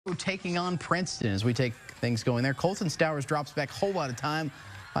Taking on Princeton as we take things going there. Colton Stowers drops back a whole lot of time,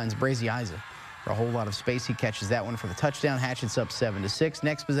 finds Brazy Isaac for a whole lot of space. He catches that one for the touchdown. Hatchett's up 7-6.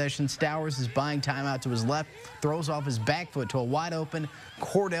 Next possession, Stowers is buying time out to his left, throws off his back foot to a wide open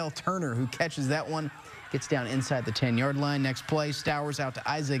Cordell Turner, who catches that one, gets down inside the 10-yard line. Next play, Stowers out to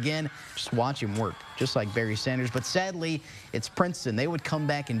Isaac again. Just watch him work, just like Barry Sanders. But sadly, it's Princeton. They would come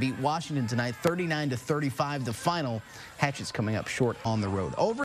back and beat Washington tonight, 39-35, the final. Hatchett's coming up short on the road. Over